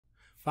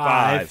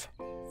5,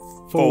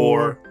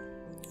 4,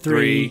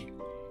 3,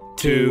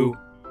 2,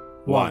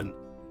 1.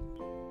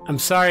 I'm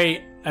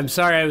sorry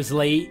I was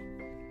late.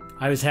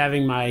 I was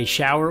having my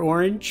shower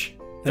orange.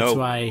 That's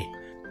why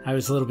I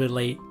was a little bit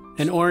late.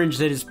 An orange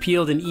that is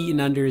peeled and eaten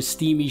under a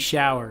steamy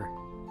shower.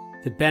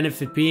 The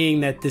benefit being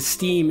that the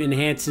steam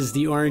enhances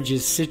the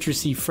orange's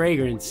citrusy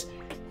fragrance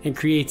and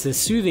creates a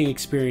soothing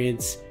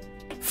experience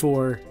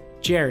for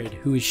Jarrod,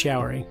 who is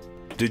showering.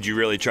 Did you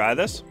really try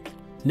this?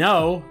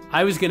 No,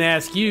 I was going to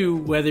ask you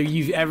whether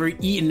you've ever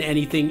eaten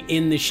anything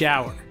in the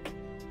shower.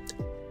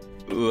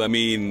 I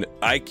mean,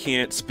 I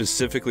can't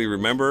specifically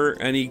remember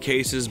any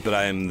cases, but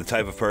I am the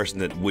type of person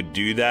that would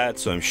do that,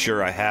 so I'm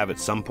sure I have at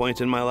some point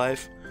in my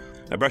life.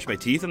 I brush my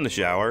teeth in the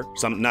shower.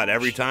 Not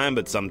every time,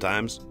 but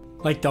sometimes.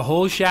 Like the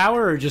whole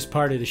shower or just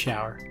part of the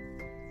shower?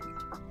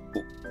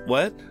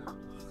 What?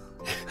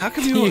 How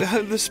come you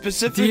have the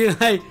specific...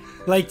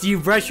 Do you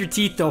brush your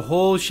teeth the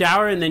whole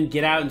shower and then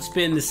get out and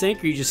spit in the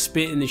sink, or you just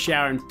spit in the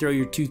shower and throw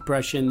your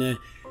toothbrush in the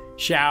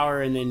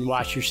shower and then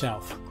wash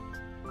yourself?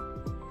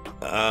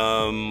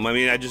 I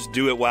mean, I just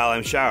do it while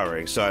I'm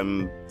showering.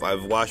 So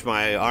I've washed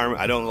my arm.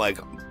 I don't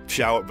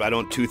I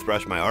don't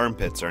toothbrush my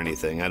armpits or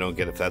anything. I don't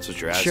get if that's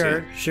what you're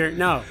asking. Sure,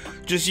 no.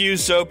 Just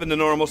use soap in the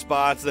normal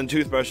spots, then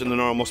toothbrush in the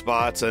normal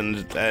spots,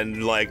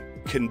 and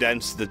like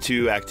condense the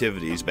two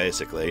activities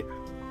basically.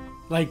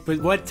 But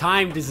what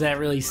time does that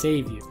really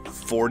save you?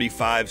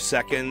 45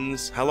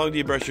 seconds. How long do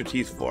you brush your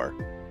teeth for?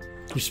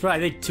 I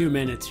think 2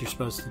 minutes you're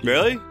supposed to do.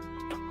 Really?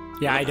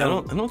 Yeah, I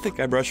don't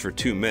think I brush for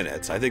 2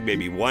 minutes. I think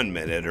maybe 1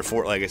 minute or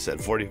 4. Like I said,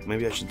 40.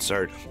 Maybe I should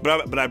start.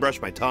 But I brush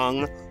my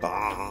tongue.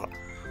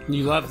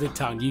 You love the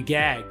tongue. You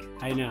gag.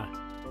 I know.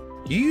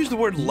 You use the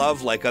word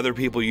love like other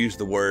people use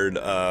the word.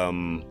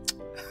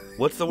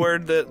 What's the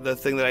word? The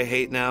thing that I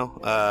hate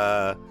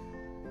now.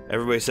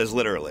 Everybody says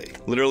literally.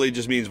 Literally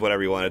just means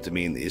whatever you want it to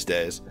mean these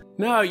days.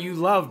 No, you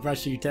love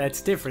brushing your teeth.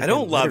 It's different. I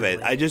don't love it.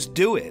 I just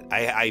do it.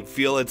 I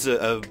feel it's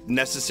a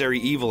necessary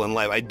evil in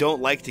life. I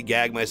don't like to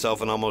gag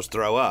myself and almost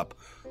throw up.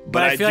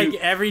 But I feel like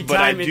every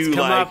time it's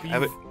come up,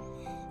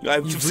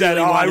 I've said,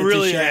 I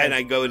really, and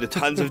I go into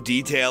tons of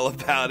detail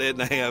about it,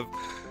 and I have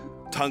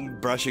tongue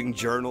brushing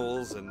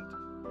journals. And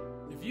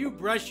if you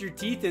brush your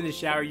teeth in the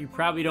shower, you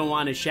probably don't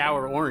want a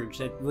shower orange.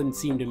 That wouldn't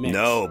seem to mix.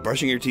 No,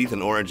 brushing your teeth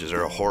and oranges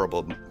are a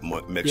horrible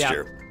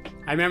mixture. Yeah.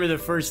 I remember the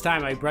first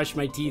time I brushed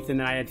my teeth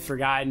and I had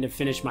forgotten to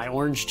finish my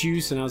orange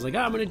juice, and I was like,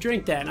 I'm going to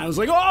drink that. And I was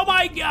like, oh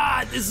my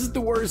God, this is the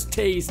worst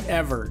taste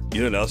ever. You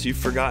know what else you've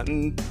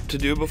forgotten to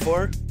do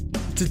before?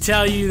 To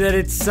tell you that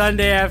it's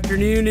Sunday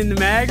afternoon in the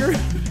mag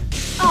room.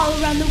 All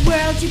around the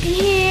world you can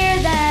hear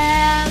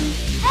them.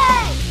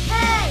 Hey,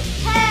 hey,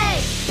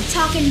 hey.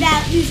 Talking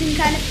about news and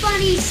kind of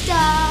funny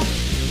stuff.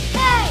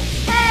 Hey,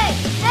 hey,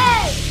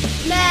 hey.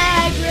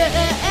 Mag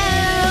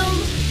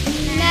room.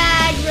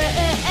 Mag room.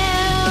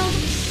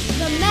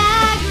 The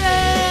mag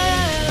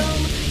room.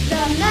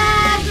 The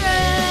mag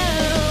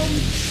room.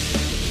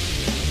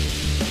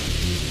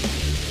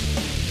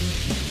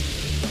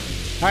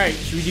 All right,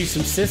 should we do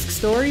some Sisk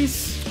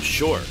stories?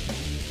 Sure.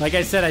 Like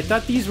I said, I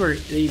thought there's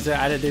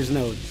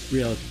no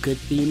real good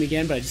theme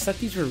again, but I just thought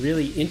these were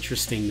really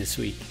interesting this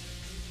week.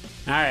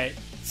 All right,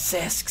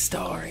 Sisk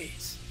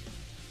stories.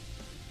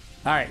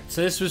 All right,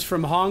 so this was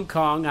from Hong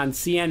Kong on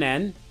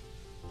CNN.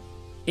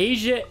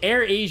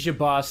 Air Asia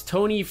boss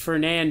Tony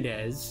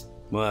Fernandez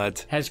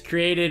has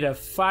created a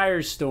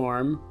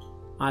firestorm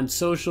on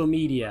social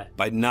media.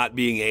 By not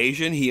being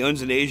Asian? He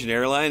owns an Asian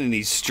airline and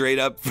he's straight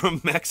up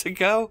from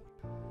Mexico?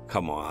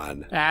 Come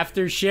on.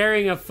 After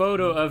sharing a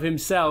photo of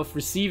himself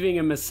receiving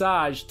a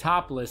massage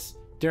topless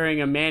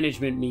during a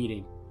management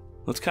meeting.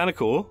 That's kind of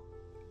cool.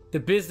 The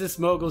business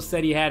mogul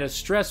said he had a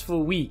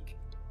stressful week,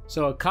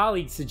 so a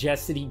colleague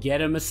suggested he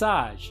get a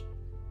massage.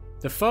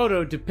 The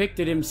photo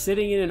depicted him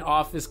sitting in an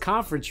office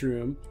conference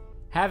room,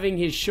 having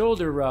his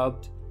shoulder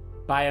rubbed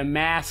by a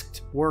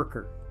masked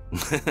worker.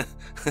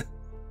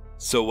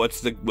 So what's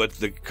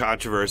the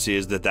controversy?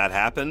 Is that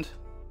happened?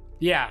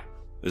 Yeah.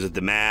 Is it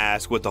the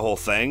mask with the whole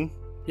thing?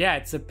 Yeah,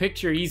 it's a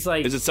picture. He's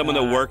like... Is it someone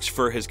that works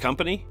for his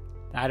company?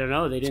 I don't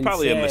know. They didn't say. It's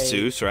probably a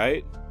masseuse,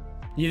 right?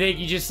 You think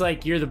you just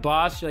you're the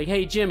boss? You're like,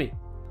 hey, Jimmy.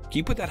 Can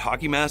you put that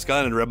hockey mask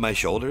on and rub my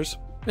shoulders?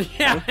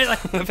 Yeah,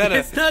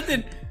 it's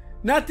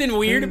nothing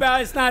weird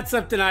about it. It's not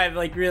something I've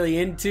really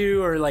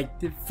into or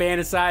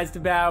fantasized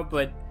about,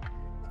 but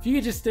if you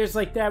could just, there's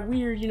that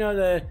weird,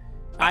 the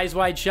eyes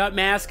wide shut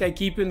mask I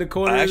keep in the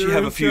corner. I actually of the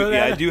room, have a few.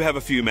 Yeah, I do have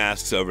a few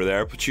masks over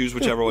there. Choose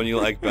whichever one you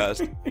like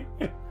best.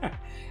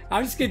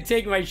 I'm just gonna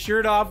take my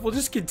shirt off. We'll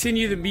just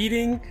continue the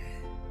meeting.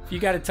 If you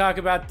got to talk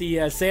about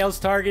the sales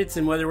targets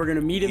and whether we're gonna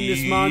meet him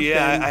this month.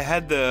 Yeah, I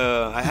had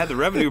the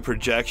revenue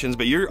projections,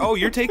 but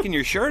you're taking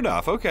your shirt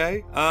off.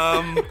 Okay.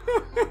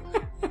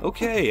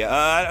 Okay.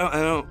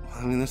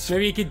 I mean, that's...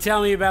 Maybe you could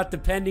tell me about the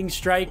pending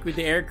strike with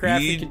the air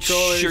traffic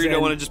controllers. Sure you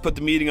don't want to just put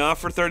the meeting off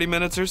for 30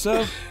 minutes or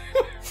so?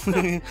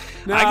 No,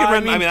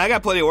 I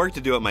got plenty of work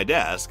to do at my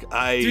desk.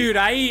 Dude,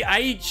 I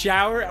eat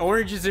shower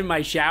oranges in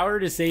my shower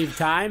to save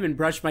time and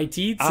brush my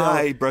teeth. So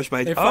I brush my.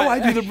 I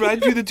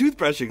do the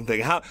toothbrushing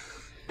thing. How?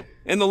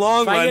 In the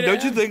long run,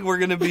 don't you it- think we're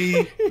going to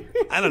be,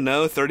 I don't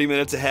know, 30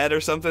 minutes ahead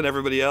or something,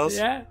 everybody else?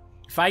 Yeah.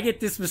 If I get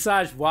this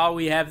massage while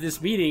we have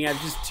this meeting,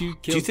 I've just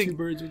killed think- two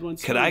birds with one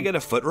stone. Could I get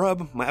a foot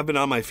rub? I've been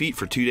on my feet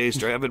for 2 days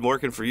straight. I've been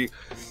working for you.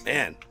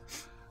 Man,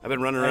 I've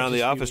been running around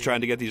the office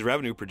trying to get these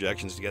revenue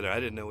projections together. I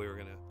didn't know we were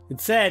going to. It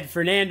said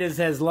Fernandez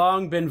has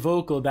long been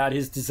vocal about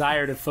his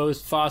desire to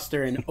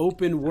foster an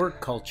open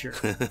work culture,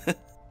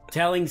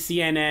 telling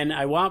CNN,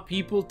 "I want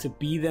people to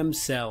be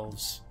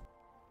themselves."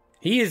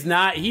 He is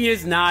not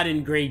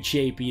in great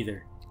shape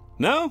either.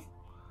 No?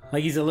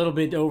 Like, he's a little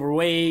bit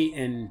overweight,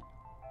 and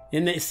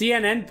in the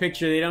CNN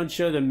picture they don't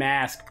show the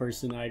mask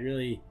person. I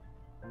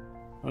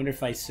wonder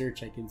if I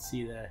search I can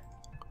see that.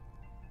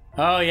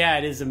 Oh yeah,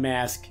 it is a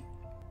mask.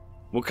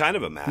 What kind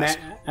of a mask?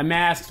 A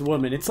masked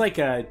woman. It's like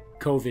a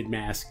COVID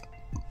mask.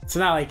 It's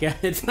not like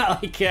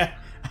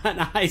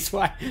an ice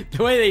wide.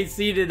 The way they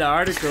see it in the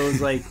article is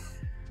like,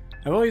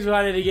 I've always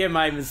wanted to get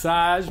my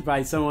massage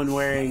by someone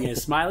wearing a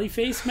smiley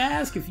face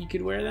mask. If you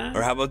could wear that.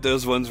 Or how about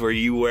those ones where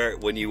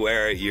when you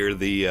wear it, you're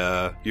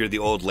the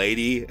old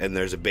lady and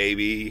there's a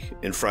baby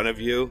in front of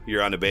you.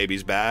 You're on a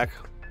baby's back,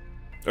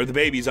 or the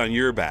baby's on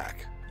your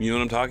back. You know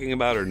what I'm talking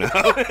about, or no?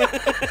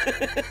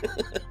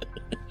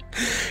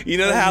 You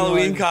know the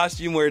Halloween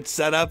costume where it's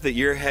set up that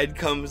your head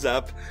comes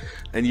up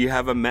and you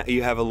have a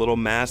little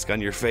mask on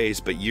your face,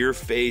 but your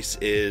face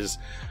is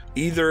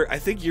either, I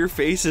think your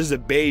face is a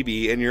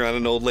baby and you're on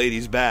an old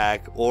lady's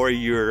back, or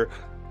you're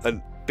a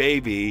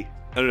baby,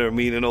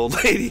 an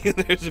old lady and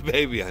there's a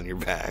baby on your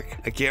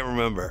back. I can't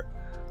remember.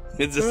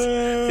 It's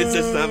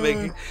just not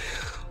making.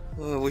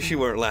 Oh, I wish you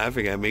weren't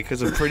laughing at me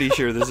because I'm pretty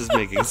sure this is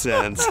making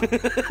sense.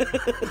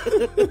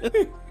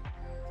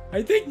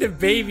 I think the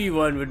baby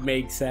one would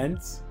make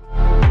sense.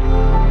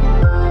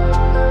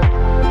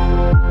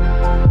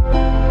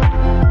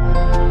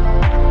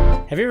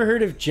 Have you ever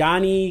heard of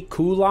Johnny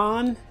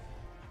Coulon?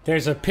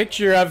 There's a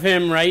picture of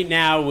him right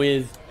now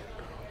with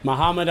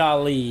Muhammad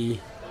Ali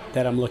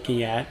that I'm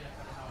looking at.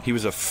 He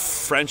was a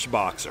French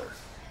boxer.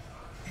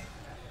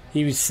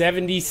 He was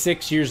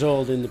 76 years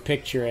old in the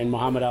picture, and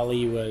Muhammad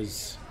Ali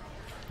was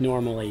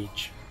normal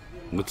age.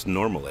 What's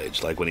normal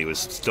age? Like when he was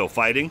still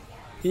fighting?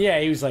 Yeah,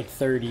 he was like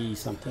 30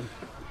 something.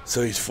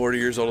 So he's 40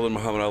 years older than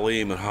Muhammad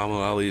Ali. Muhammad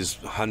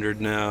Ali's 100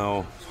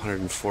 now,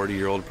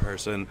 140-year-old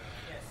person.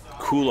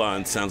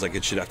 Coulon sounds like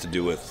it should have to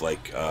do with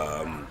like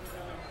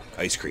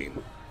ice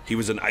cream. He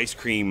was an ice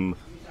cream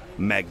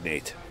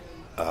magnate,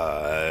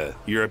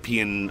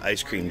 European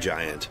ice cream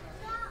giant.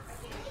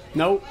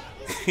 Nope.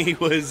 He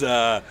was.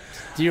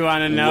 Do you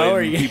want to know?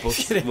 Or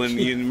when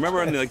you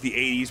remember in the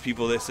 80s,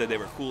 people that said they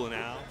were cooling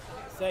out.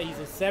 So he's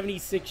a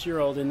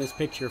 76-year-old in this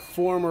picture,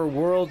 former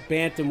world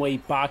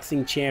bantamweight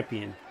boxing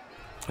champion.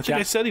 I think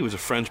I said he was a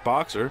French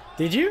boxer.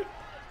 Did you?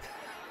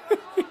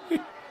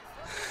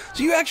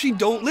 So you actually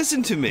don't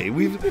listen to me.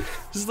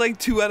 This is like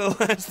 2 out of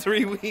the last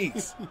 3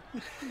 weeks.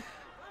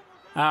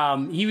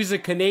 He was a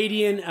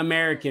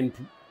Canadian-American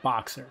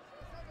boxer.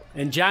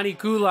 And Johnny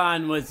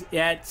Coulon was,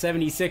 at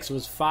 76,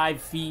 was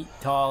 5 feet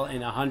tall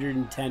and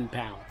 110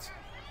 pounds.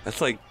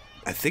 That's like,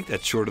 I think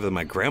that's shorter than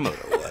my grandmother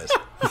was.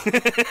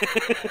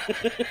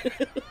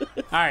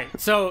 All right,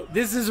 so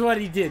this is what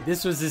he did.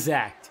 This was his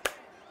act.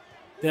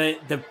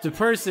 The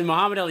person,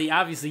 Muhammad Ali,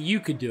 obviously you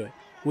could do it,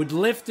 would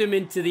lift him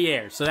into the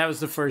air. So that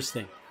was the first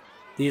thing.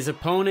 His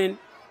opponent,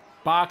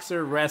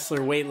 boxer, wrestler,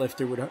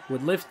 weightlifter,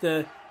 would lift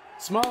the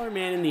smaller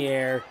man in the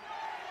air.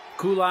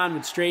 Coulon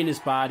would straighten his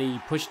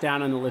body, push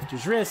down on the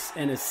lifter's wrists,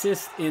 and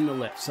assist in the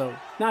lift. So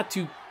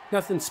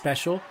nothing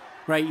special,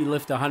 right? You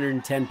lift a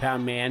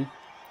 110-pound man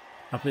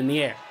up in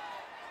the air.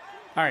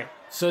 All right,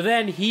 so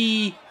then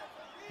he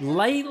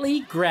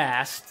lightly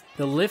grasped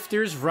the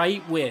lifter's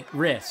right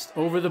wrist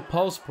over the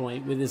pulse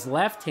point with his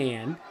left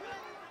hand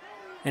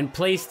and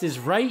placed his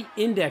right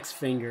index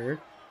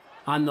finger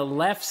on the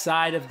left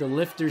side of the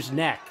lifter's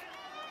neck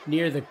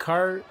near the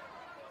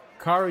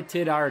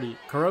carotid artery.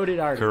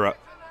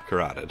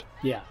 Carotid.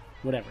 Yeah,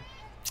 whatever.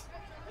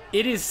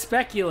 It is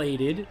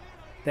speculated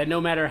that no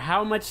matter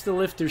how much the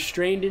lifter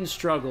strained and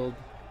struggled,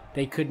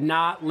 they could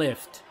not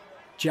lift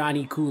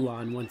Johnny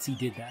Coulon once he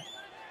did that.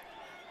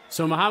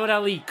 So Muhammad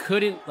Ali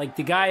couldn't, like,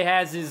 the guy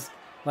has his,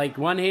 like,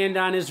 one hand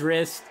on his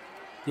wrist,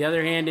 the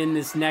other hand in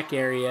this neck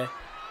area,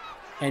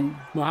 and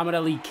Muhammad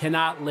Ali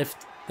cannot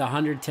lift the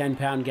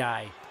 110-pound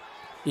guy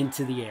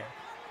into the air.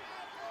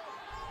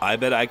 I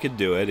bet I could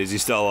do it. Is he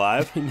still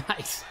alive?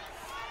 Nice.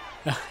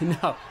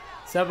 No.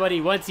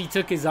 Somebody, once he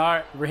took his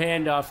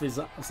hand off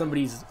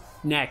somebody's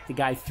neck, the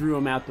guy threw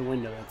him out the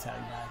window. That's how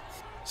he died.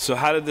 So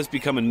how did this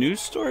become a news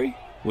story?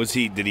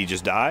 Did he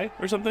just die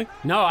or something?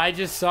 No, I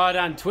just saw it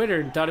on Twitter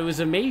and thought it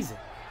was amazing.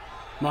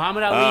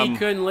 Muhammad Ali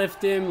couldn't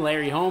lift him.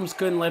 Larry Holmes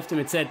couldn't lift him.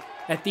 It said,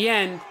 at the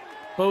end,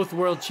 both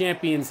world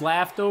champions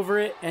laughed over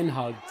it and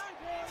hugged.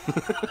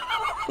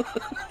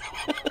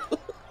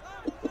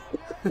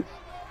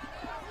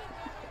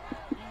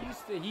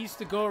 He used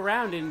to go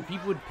around and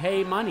people would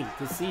pay money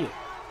to see it.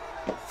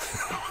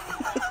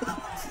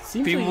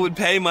 People would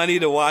pay money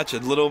to watch a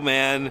little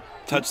man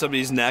touch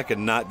somebody's neck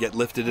and not get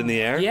lifted in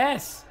the air?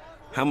 Yes.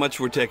 How much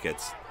were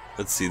tickets?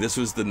 Let's see. This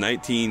was the probably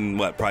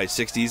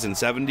 60s and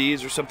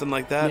 70s or something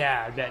like that?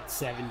 Yeah, I bet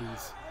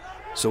 70s.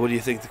 So what do you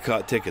think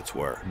the tickets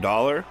were?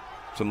 $1?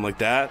 Something like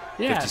that?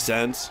 Yeah. 50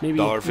 cents? Maybe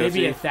 $1.50?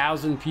 maybe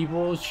 1,000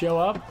 people show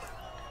up.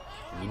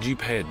 Would you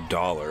pay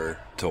 $1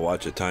 to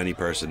watch a tiny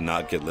person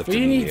not get lifted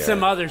We in the need air?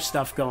 some other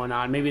stuff going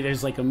on. Maybe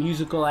there's like a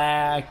musical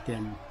act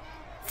and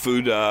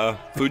Food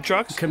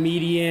trucks?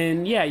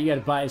 comedian. Yeah, you got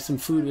to buy some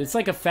food. It's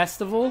like a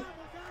festival.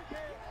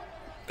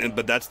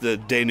 But that's the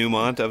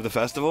denouement of the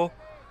festival?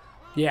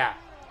 Yeah,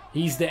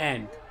 he's the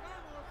end.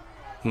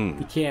 Hmm.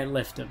 You can't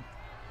lift him.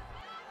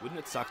 Wouldn't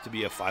it suck to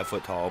be a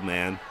 5-foot-tall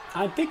man?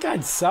 I think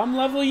on some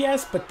level,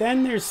 yes, but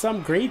then there's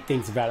some great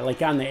things about it.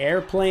 Like on the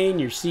airplane,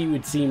 your seat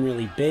would seem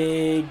really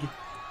big.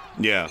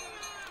 Yeah.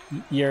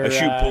 Your,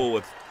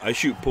 I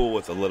shoot pool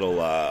with a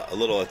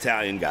little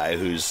Italian guy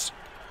who's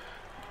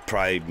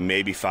probably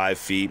maybe 5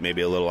 feet,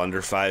 maybe a little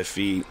under 5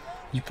 feet.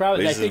 You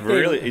probably.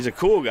 He's a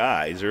cool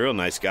guy. He's a real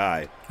nice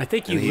guy. I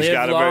think you And he's live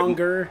got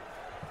longer.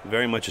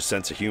 Very much a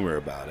sense of humor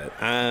about it.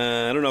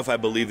 I don't know if I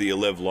believe that you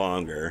live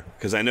longer,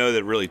 because I know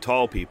that really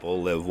tall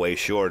people live way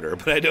shorter,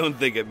 but I don't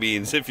think it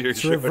means if you're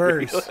It's shorter.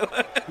 reverse.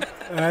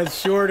 As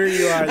shorter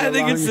you are, the I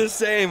think it's longer- the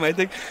same. I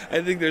think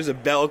there's a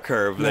bell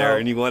curve there, No.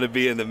 and you want to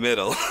be in the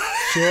middle.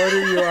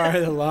 shorter you are,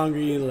 the longer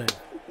you live.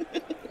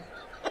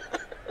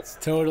 It's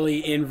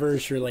totally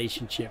inverse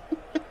relationship.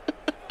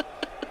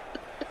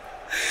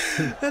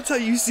 That's how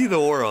you see the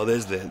world,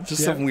 isn't it?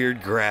 Just Yeah. some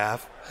weird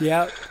graph.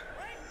 Yep.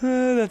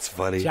 That's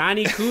funny.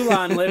 Johnny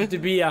Coulon lived to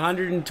be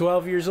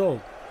 112 years old.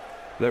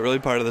 Is that really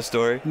part of the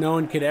story? No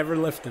one could ever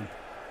lift him.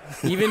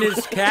 Even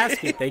his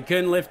casket. They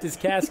couldn't lift his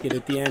casket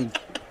at the end.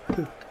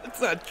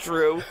 That's not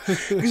true.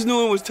 Because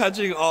no one was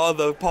touching all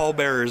the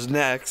pallbearers'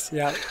 necks.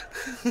 Yep.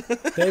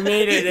 They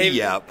made it.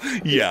 Yep.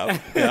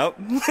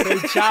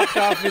 They chopped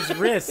off his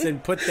wrists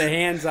and put the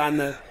hands on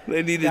the.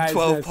 They needed Guys,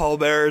 12 that's-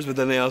 pallbearers, but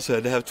then they also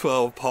had to have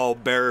 12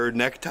 pallbearer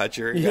neck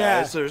toucher guys.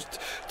 Yeah. There's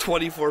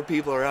 24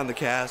 people around the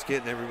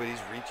casket, and everybody's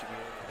reaching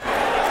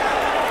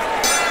over.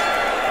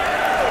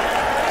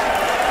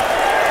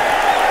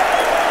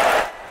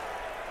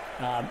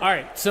 All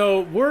right.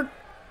 So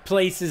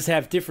workplaces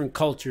have different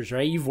cultures,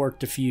 right? You've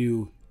worked a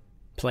few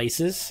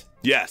places.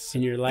 Yes.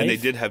 In your life? And they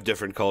did have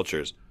different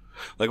cultures.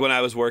 Like when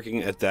I was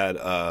working at that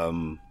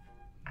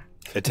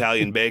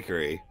Italian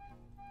bakery,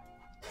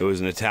 it was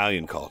an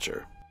Italian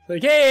culture.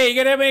 Like, hey, you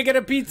gotta make it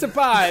a pizza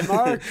pie,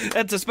 Mark.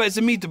 That's a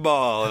spicy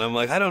meatball. And I'm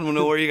like, I don't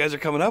know where you guys are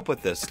coming up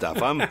with this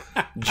stuff. I'm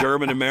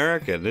German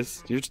American.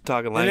 You're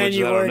talking And then language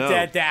you I don't worked know.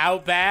 at the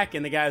Outback,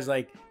 and the guy's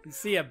like, "You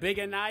see a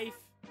bigger knife?"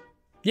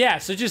 Yeah,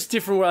 so just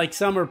different. Like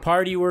some are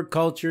party work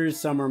cultures,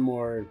 some are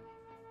more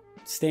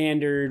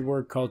standard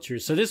work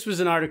cultures. So this was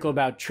an article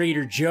about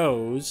Trader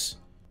Joe's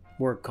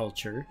work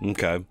culture.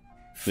 Okay.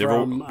 You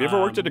From, ever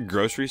worked at a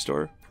grocery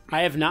store?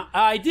 I have not.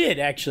 I did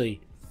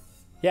actually.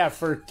 Yeah,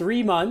 for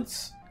 3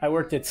 months I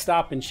worked at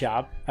Stop and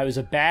Shop. I was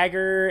a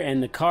bagger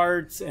and the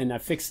carts, and I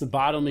fixed the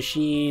bottle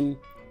machine.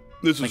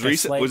 This was Like a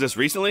recent. slave- Was this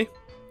recently?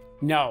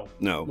 No,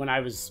 No. when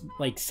I was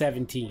like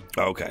 17.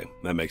 Okay,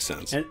 that makes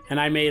sense. And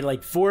I made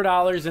like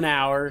 $4 an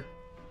hour,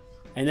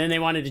 and then they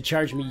wanted to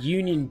charge me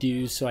union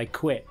dues, so I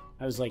quit.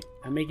 I was like,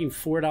 I'm making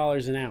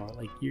 $4 an hour.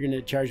 Like, you're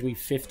gonna charge me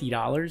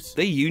 $50?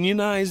 They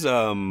unionize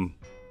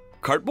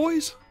cart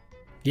boys?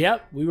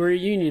 Yep, we were a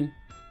union.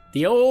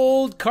 The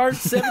old Cart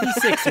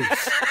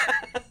 76ers.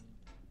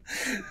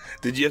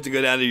 Did you have to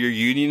go down to your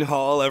union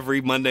hall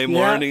every Monday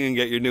morning and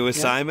get your new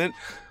assignment?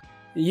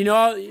 You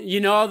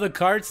know all the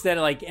carts that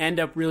like end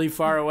up really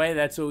far away?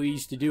 That's what we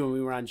used to do when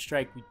we were on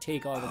strike. We'd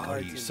take all the Oh,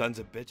 carts. you in. sons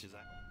of bitches!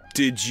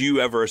 Did you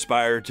ever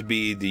aspire to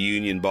be the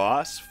union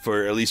boss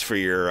for at least for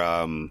your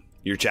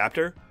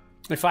chapter?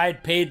 If I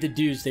had paid the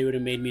dues, they would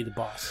have made me the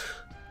boss.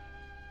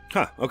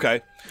 Huh.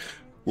 Okay.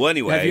 Well,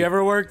 anyway, Have you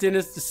ever worked in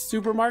a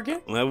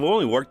supermarket? I've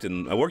only worked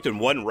in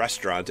one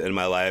restaurant in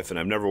my life, and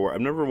I've never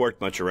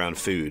worked much around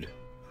food.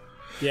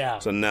 Yeah.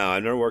 So no,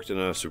 I've never worked in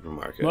a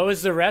supermarket. What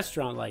was the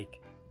restaurant like?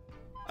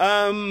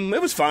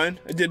 It was fine.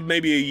 I did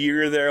maybe a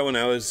year there when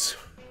I was.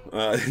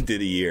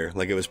 Did a year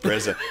like it was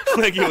prison,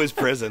 like it was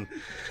prison.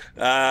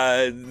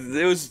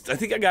 It was. I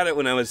think I got it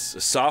when I was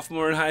a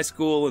sophomore in high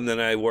school, and then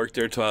I worked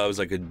there till I was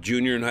like a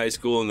junior in high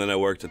school, and then I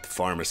worked at the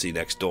pharmacy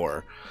next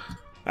door.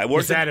 I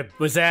worked.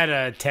 Was that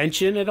a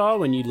tension at all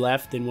when you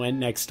left and went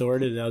next door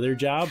to the other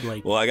job?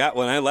 Like, Well,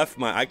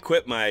 I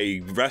quit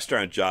my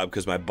restaurant job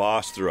because my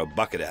boss threw a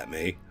bucket at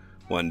me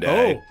one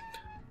day. oh,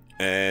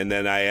 And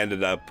then I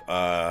ended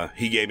up,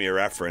 he gave me a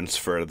reference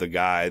for the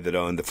guy that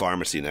owned the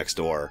pharmacy next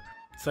door.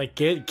 it's like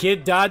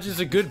kid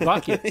dodges a good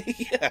bucket.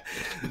 Yeah.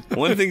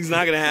 One thing's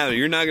not going to happen.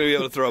 You're not going to be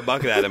able to throw a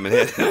bucket at him and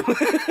hit him.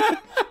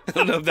 I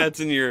don't know if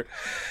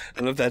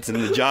that's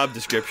in the job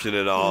description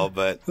at all,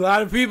 but A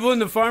lot of people in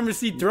the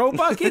pharmacy throw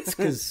buckets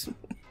because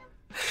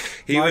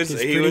he Mark was, is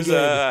he pretty was, good.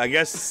 I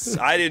guess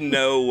I didn't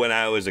know when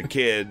I was a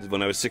kid,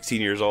 when I was 16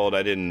 years old,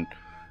 I didn't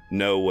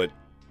know what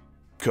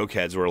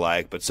cokeheads were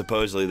like, but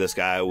supposedly this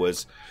guy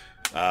was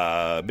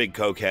a big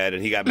cokehead,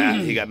 and he got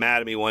mad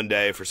at me one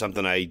day for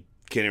something I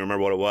can't even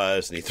remember what it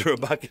was, and he threw a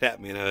bucket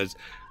at me, and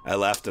I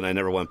left, and I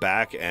never went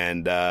back,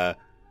 and then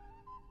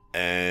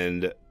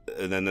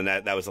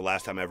that was the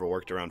last time I ever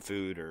worked around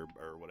food or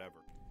whatever.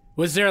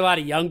 Was there a lot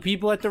of young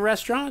people at the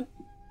restaurant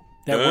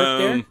that worked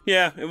there?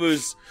 Yeah, it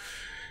was,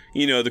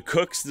 the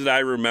cooks that I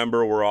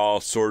remember were all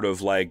sort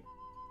of like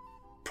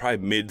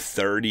probably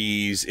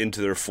mid-30s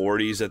into their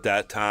 40s at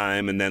that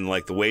time, and then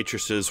like the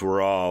waitresses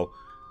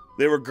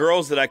they were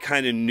girls that I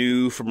kind of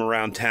knew from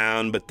around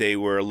town, but they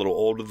were a little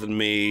older than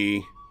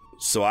me.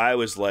 So I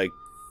was like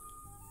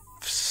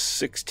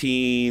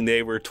 16,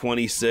 they were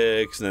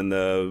 26, and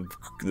then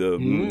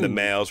the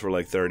males were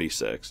like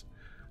 36.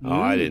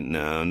 Oh, I didn't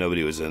know.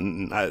 Nobody was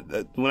in.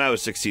 When I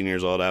was 16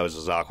 years old, I was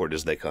as awkward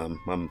as they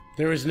come.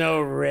 There was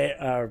no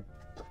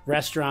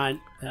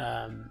restaurant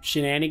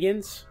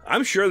shenanigans?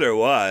 I'm sure there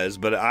was,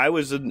 but I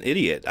was an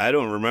idiot. I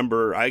don't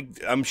remember.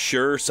 I'm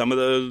sure some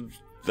of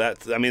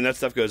that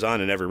stuff goes on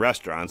in every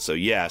restaurant, so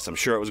yes, I'm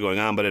sure it was going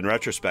on, but in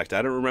retrospect,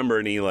 I don't remember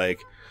any, like,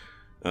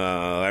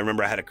 I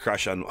remember I had a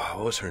crush on,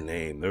 what was her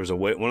name? There was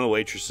one of the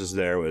waitresses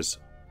there was,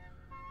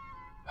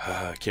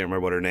 I can't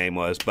remember what her name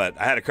was, but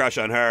I had a crush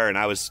on her, and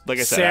I was, like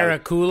I said, Sarah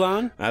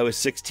Coulon? I was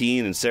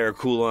 16, and Sarah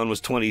Coulon was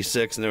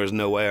 26, and there was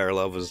no way our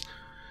love was...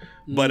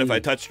 But if I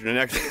touched her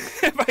neck,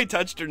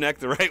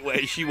 the right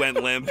way, she went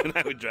limp, and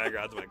I would drag her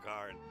out to my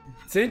car.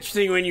 It's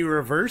interesting when you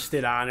reversed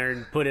it on her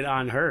and put it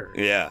on her.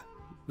 Yeah.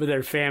 With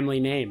her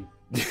family name.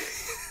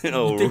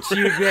 Oh, you think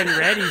she would have been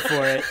ready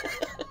for it.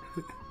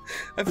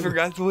 I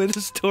forgot the way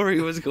the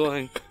story was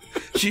going.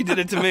 She did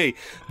it to me.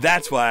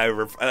 That's why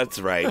that's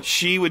right.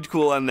 She would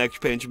cool on neck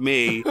pinch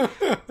me,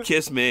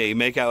 kiss me,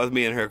 make out with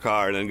me in her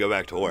car, and then go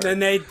back to work. Then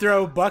they'd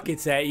throw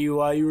buckets at you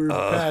while you were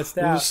passed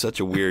out. It was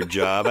such a weird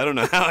job. I don't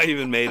know how I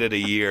even made it a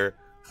year.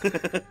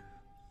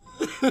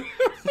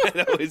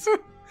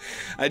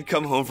 I'd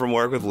come home from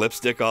work with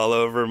lipstick all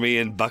over me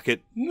and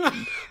bucket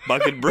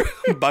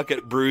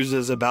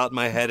bruises about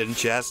my head and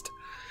chest.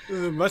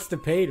 It must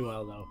have paid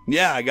well, though.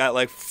 Yeah, I got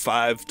like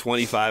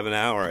 $5.25 an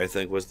hour, I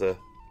think, was the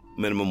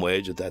minimum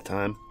wage at that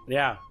time.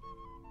 Yeah.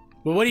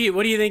 Well, what do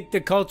you think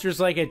the culture's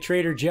like at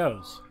Trader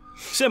Joe's?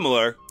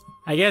 Similar.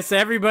 I guess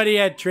everybody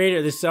at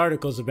this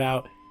article's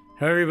about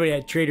how everybody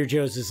at Trader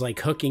Joe's is like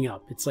hooking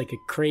up. It's like a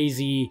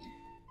crazy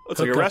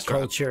hookup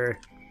culture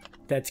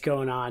that's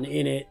going on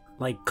in it.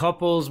 Like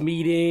couples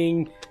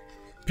meeting,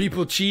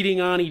 people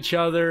cheating on each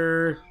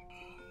other,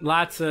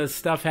 lots of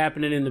stuff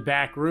happening in the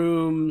back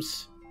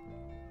rooms,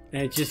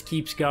 and it just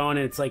keeps going.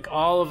 And it's like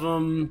all of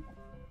them.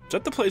 Is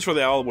that the place where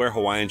they all wear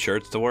Hawaiian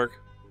shirts to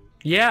work?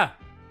 Yeah.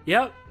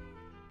 Yep.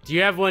 Do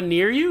you have one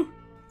near you?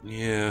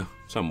 Yeah,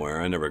 somewhere.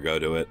 I never go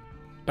to it.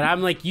 But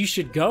I'm like, you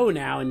should go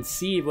now and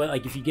see what,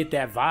 like, if you get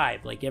that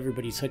vibe, like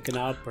everybody's hooking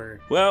up or.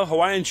 Well,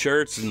 Hawaiian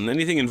shirts and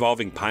anything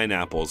involving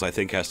pineapples, I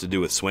think, has to do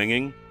with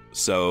swinging.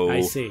 So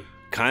I see.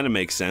 Kind of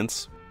makes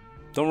sense.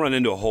 Don't run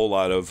into a whole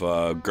lot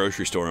of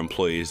grocery store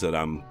employees that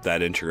I'm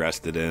that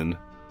interested in.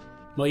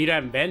 Well, you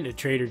haven't been to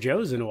Trader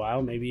Joe's in a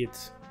while. Maybe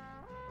it's.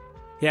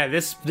 Yeah,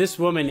 this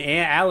woman,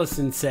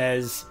 Allison,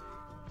 says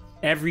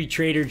every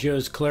Trader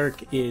Joe's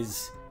clerk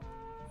is.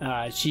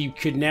 She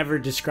could never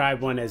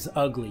describe one as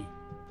ugly.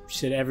 She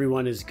said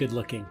everyone is good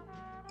looking.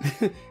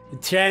 It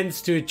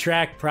tends to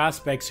attract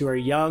prospects who are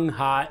young,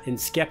 hot, and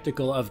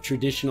skeptical of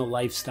traditional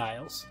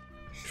lifestyles.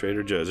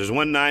 Trader Joe's. There's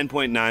one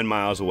 9.9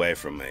 miles away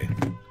from me.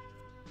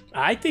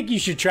 I think you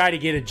should try to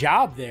get a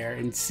job there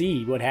and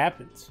see what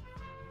happens.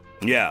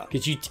 Yeah.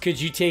 Could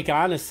you take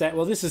on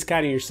well, this is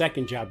kind of your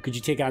second job. Could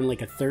you take on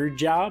like a third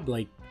job?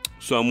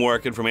 So I'm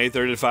working from 8:30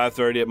 to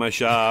 5:30 at my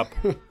shop.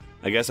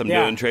 I guess I'm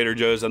doing Trader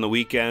Joe's on the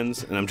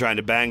weekends, and I'm trying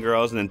to bang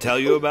girls and then tell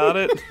you about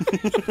it.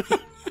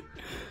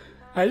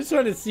 I just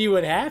want to see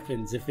what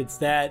happens if it's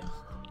that.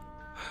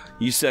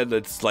 You said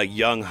it's like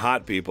young,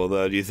 hot people,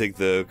 though. Do you think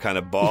the kind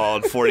of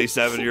bald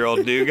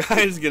 47-year-old new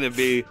guy is going to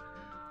be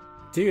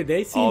Dude,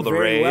 they seem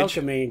very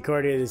welcoming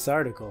according to this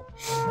article.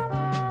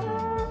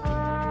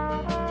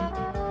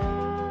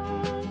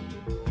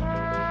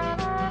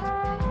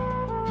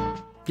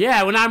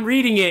 Yeah, when I'm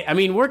reading it, I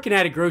mean, working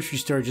at a grocery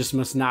store just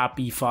must not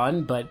be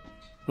fun, but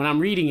when I'm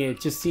reading it, it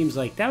just seems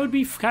like that would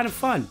be kind of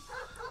fun.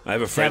 I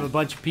have a friend. To have a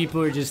bunch of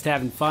people who are just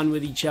having fun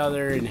with each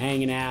other and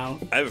hanging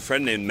out. I have a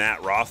friend named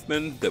Matt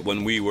Rothman that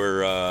when we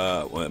were,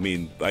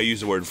 I use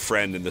the word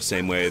friend in the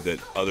same way that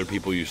other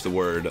people use the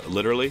word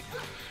literally.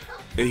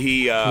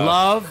 You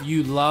love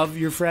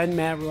your friend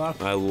Matt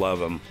Rothman? I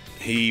love him.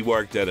 He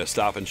worked at a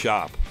Stop and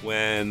Shop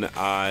when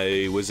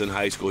I was in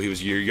high school. He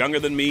was a year younger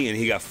than me, and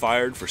he got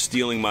fired for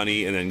stealing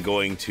money and then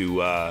going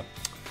to,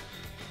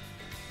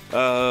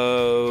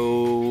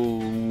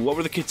 what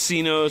were the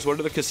casinos? What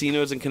are the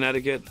casinos in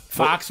Connecticut?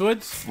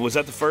 Foxwoods? Was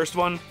that the first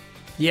one?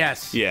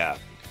 Yes. Yeah.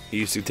 He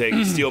used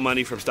to steal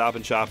money from Stop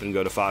and Shop and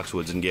go to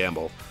Foxwoods and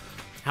gamble.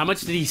 How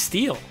much did he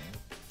steal?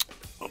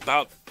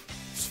 About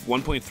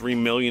 $1.3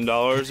 million,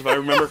 if I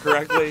remember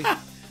correctly.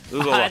 It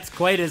was a That's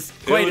quite a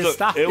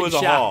stop. It was a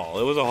haul.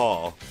 It was a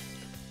haul.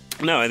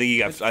 No, I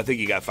think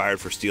he got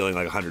fired for stealing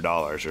like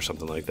 $100 or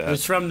something like that. It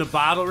was from the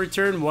bottle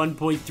return,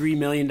 $1.3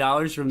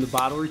 million from the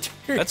bottle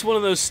return. That's one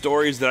of those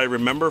stories that I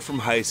remember from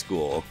high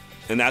school,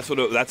 and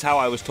that's how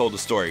I was told the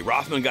story.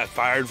 Rothman got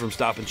fired from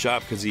Stop and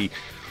Shop because he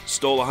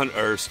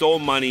stole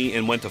money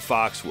and went to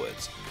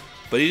Foxwoods,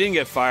 but he didn't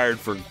get fired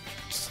for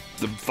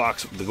the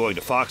going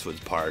to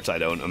Foxwoods parts. I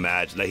don't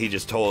imagine that he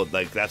just told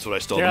like that's what I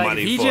stole the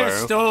money for. If he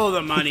just stole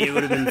the money, it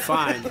would have been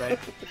fine, but.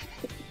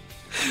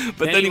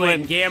 But then he went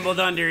and gambled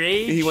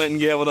underage. He went and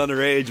gambled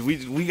underage.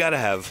 We gotta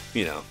have,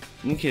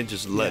 we can't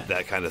just let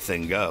that kind of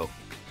thing go.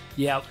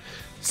 Yep.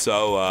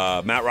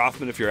 So Matt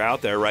Rothman, if you're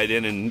out there, write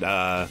in and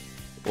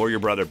or your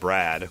brother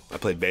Brad. I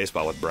played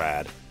baseball with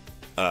Brad.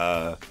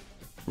 I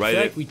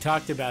feel like we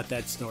talked about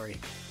that story.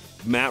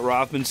 Matt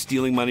Rothman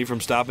stealing money from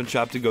Stop and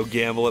Shop to go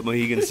gamble at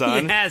Mohegan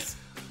Sun. Yes.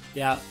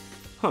 Yeah.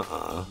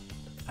 Huh.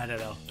 I don't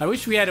know. I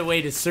wish we had a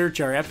way to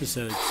search our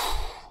episodes.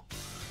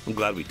 I'm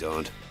glad we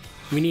don't.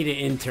 We need an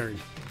intern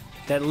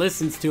that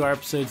listens to our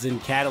episodes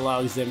and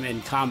catalogs them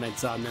and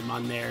comments on them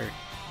on their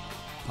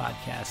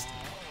podcast.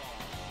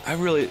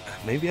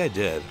 Maybe I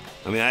did.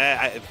 I mean,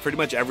 I pretty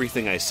much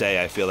everything I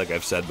say, I feel like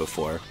I've said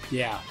before.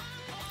 Yeah.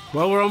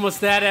 Well, we're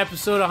almost at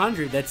episode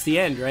 100. That's the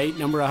end, right?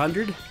 Number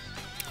 100?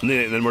 And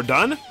then we're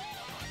done?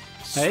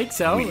 I think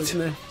so.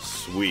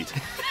 Sweet.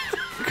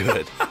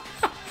 Good.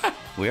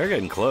 We are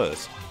getting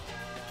close.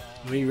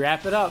 We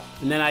wrap it up,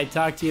 and then I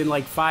talk to you in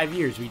like 5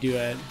 years. We do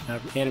an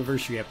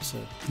anniversary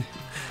episode.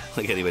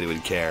 Like anybody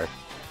would care.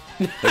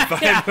 Like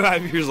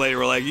 5 years later,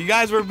 we're like, you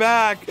guys were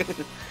back.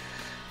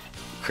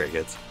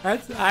 Crickets.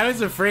 I was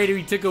afraid if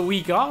we took a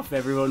week off,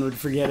 everyone would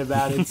forget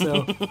about it.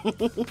 So.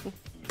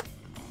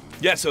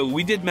 Yeah, so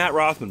we did Matt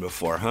Rothman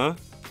before, huh?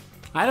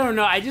 I don't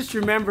know. I just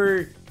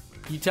remember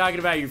you talking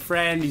about your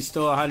friend who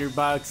stole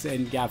 $100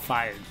 and got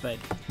fired. But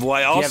well,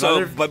 I you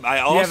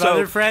have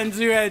other friends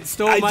who had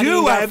stole money.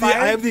 And got fired?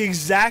 I have the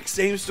exact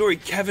same story.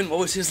 Kevin, what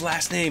was his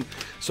last name?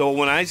 So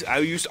when I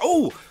used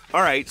all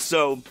right.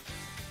 So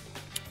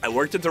I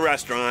worked at the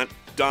restaurant.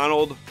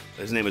 Donald,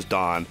 his name is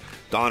Don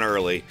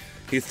Early.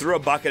 He threw a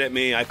bucket at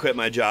me. I quit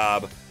my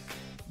job.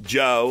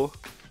 Joe,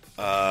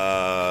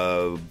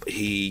 I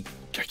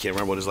can't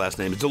remember what his last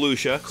name is.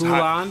 DeLucia.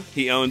 Coulon.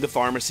 He owned the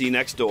pharmacy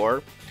next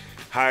door.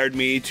 Hired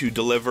me to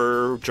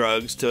deliver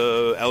drugs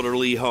to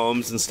elderly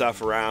homes and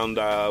stuff around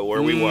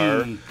where we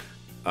were.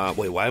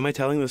 Wait, why am I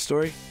telling this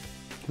story?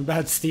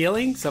 About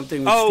stealing?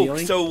 Something with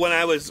stealing? So when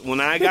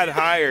I got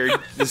hired,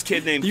 this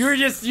kid named You were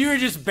just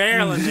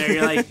barreling there.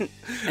 You're like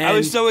I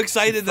was so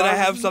excited that I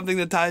have something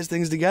that ties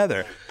things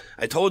together.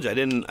 I told you I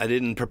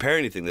didn't prepare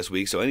anything this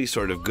week, so any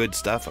sort of good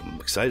stuff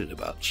I'm excited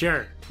about.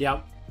 Sure.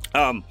 Yep.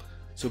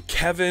 So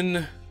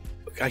Kevin,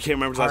 I can't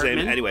remember his last name.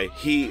 Anyway,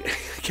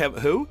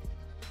 who?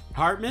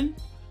 Hartman?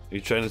 Are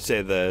you trying to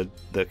say the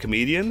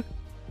comedian?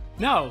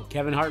 No,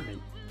 Kevin Hartman.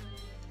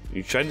 Are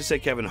you trying to say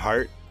Kevin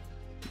Hart?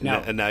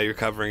 No. And now you're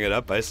covering it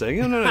up by saying,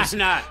 no, I'm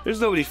not.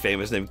 There's nobody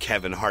famous named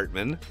Kevin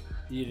Hartman.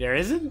 There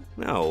isn't?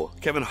 No,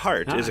 Kevin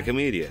Hart is a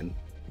comedian.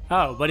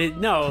 Oh, but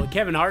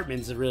Kevin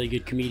Hartman's a really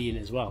good comedian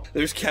as well.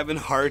 There's Kevin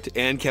Hart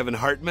and Kevin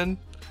Hartman?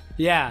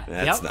 Yeah.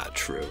 That's not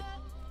true.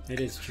 It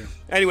is true.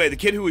 Anyway, the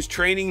kid who was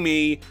training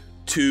me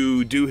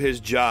to do his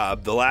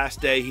job, the last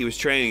day he was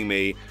training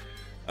me,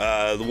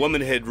 the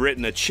woman had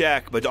written a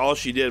check, but all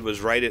she did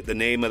was write the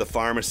name of the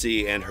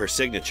pharmacy and her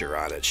signature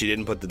on it. She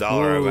didn't put the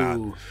dollar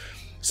amount.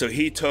 So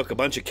he took a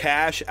bunch of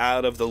cash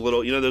out of the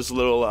little, those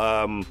little,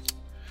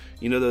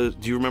 do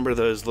you remember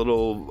those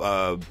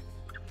little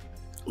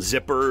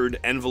zippered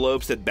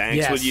envelopes that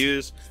banks would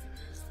use?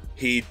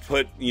 He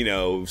put,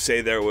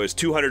 say there was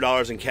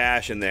 $200 in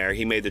cash in there.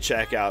 He made the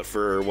check out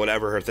for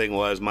whatever her thing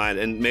was, mine,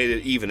 and made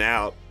it even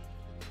out.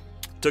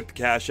 Took the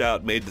cash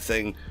out, made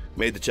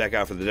the check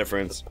out for the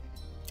difference,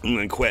 and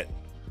then quit.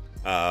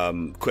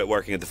 Quit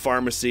working at the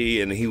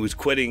pharmacy, and he was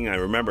quitting, I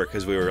remember,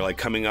 because we were like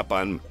coming up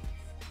on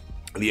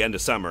the end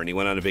of summer, and he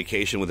went on a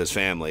vacation with his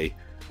family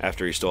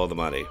after he stole the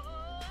money.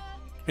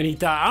 And he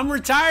thought, I'm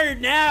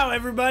retired now,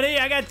 everybody.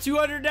 I got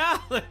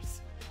 $200.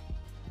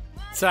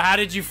 So how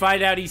did you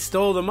find out he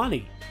stole the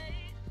money?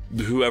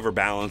 Whoever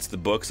balanced the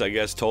books, I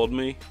guess, told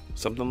me.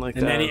 Something like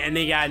that. And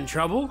they got in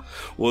trouble?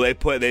 Well, they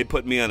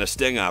put me on a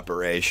sting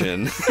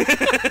operation.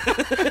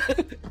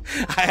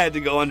 I had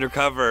to go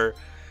undercover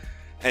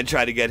and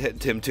try to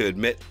get him to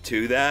admit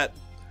to that.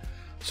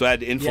 So I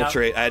had to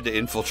infiltrate. Yep. I had to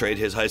infiltrate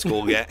his high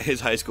school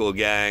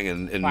gang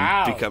and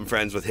become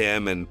friends with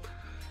him. And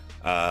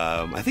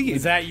I think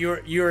is that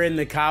you were in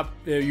the cop?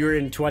 You were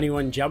in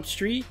 21 Jump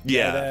Street.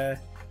 Yeah,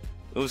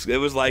 it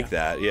was like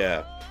that.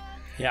 Yeah.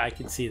 Yeah, I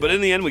can see that. But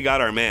in the end, we got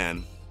our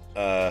man.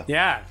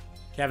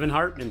 Kevin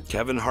Hartman.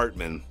 Kevin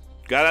Hartman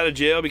got out of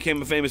jail,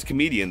 became a famous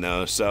comedian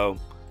though. So,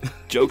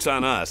 joke's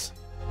on us.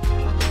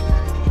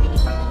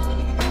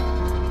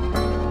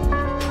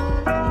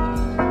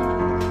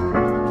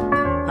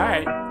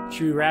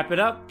 Should we wrap it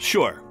up?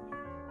 Sure.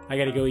 I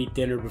gotta go eat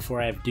dinner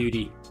before I have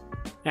duty.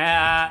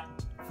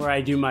 Before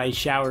I do my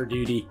shower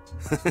duty.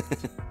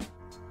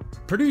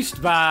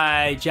 Produced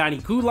by Johnny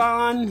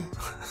Coulon.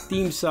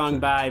 Theme song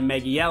by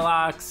Maggie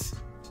Yellox.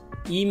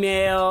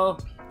 email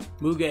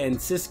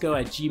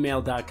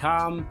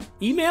mugaandcisco@gmail.com.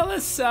 Email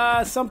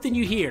us something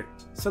you hear,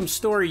 some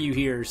story you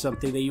hear or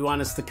something that you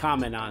want us to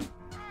comment on.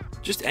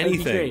 Just That'd be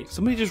anything. great.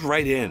 Somebody just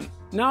write in.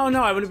 No,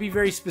 I want to be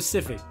very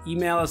specific.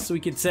 Email us so we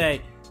could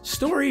say,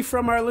 story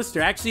from our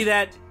listener. Actually,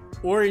 that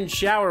orange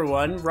shower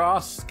one,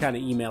 Ross kind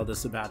of emailed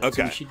us about it.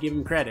 Okay. So we should give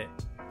him credit.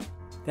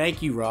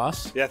 Thank you,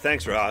 Ross, Yeah,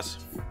 thanks, Ross,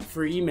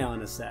 for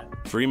emailing us that.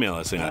 for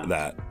emailing us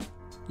that.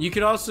 You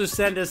could also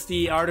send us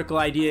the article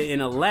idea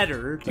in a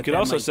letter. You could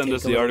also send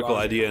us the article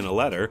idea in a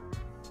letter.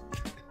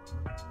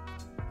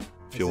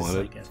 If you want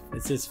it.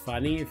 It's just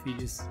funny if you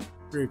just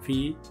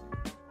repeat.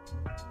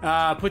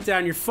 Put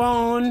down your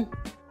phone.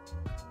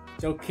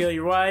 Don't kill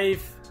your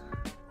wife.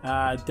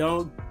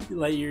 Don't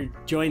let your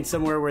join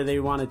somewhere where they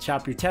want to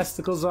chop your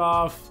testicles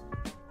off.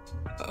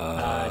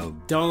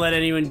 Don't let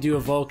anyone do a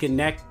Vulcan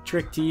neck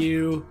trick to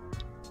you.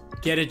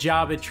 Get a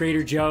job at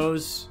Trader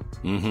Joe's.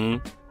 Mm-hmm.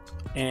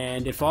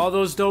 And if all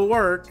those don't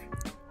work,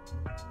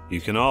 You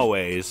can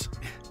always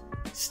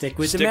stick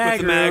with stick the mag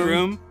with the mag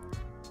room,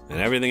 and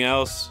everything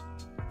else.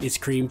 It's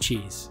cream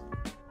cheese.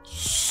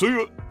 See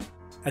ya.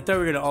 I thought we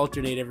were going to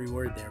alternate every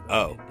word there. But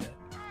Oh.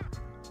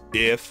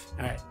 If.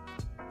 All right.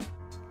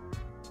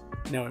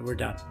 No, we're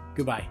done.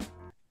 Goodbye.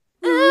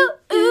 Ooh,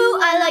 ooh,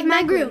 I like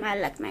my groom. I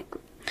like my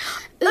groom.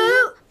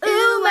 Ooh,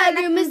 ooh, my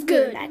groom is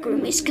good. My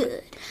groom is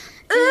good.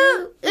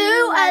 Ooh,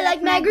 ooh, I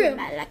like my groom.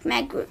 I like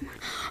my groom.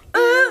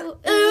 Ooh,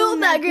 ooh,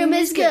 my groom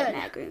is good.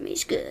 My groom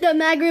is good. The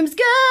my groom's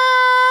good.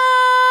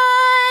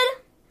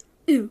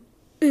 Ooh,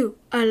 ooh,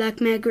 I like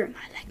my groom.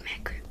 I like my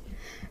groom.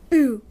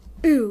 Ooh,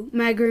 ooh,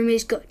 my groom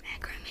is good. My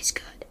groom is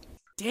good.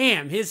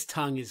 Damn, his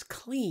tongue is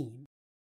clean.